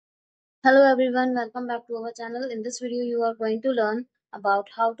Hello everyone, welcome back to our channel. In this video, you are going to learn about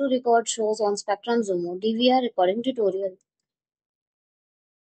how to record shows on Spectrum Xumo DVR recording tutorial.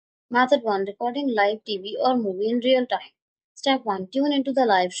 Method 1. Recording live TV or movie in real time. Step 1. Tune into the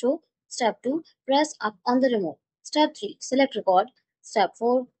live show. Step 2. Press up on the remote. Step 3. Select record. Step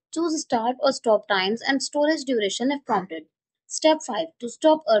 4. Choose start or stop times and storage duration if prompted. Step 5. To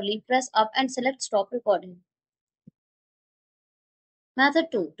stop early, press up and select stop recording. Method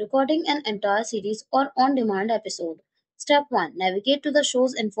 2. Recording an entire series or on-demand episode. Step 1. Navigate to the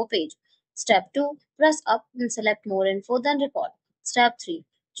show's info page. Step 2. Press up and select more info then record. Step 3.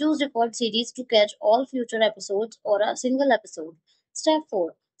 Choose record series to catch all future episodes or a single episode. Step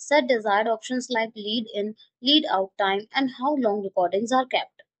 4. Set desired options like lead in, lead out time and how long recordings are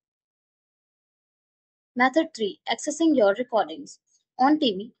kept. Method 3. Accessing your recordings. On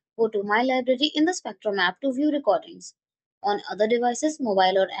TV, go to My Library in the Spectrum app to view recordings. On other devices,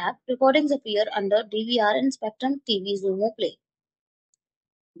 mobile or app, recordings appear under DVR and Spectrum TV Xumo Play.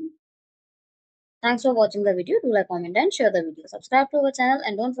 Thanks for watching the video. Do like, comment and share the video. Subscribe to our channel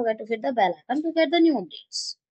and don't forget to hit the bell icon to get the new updates.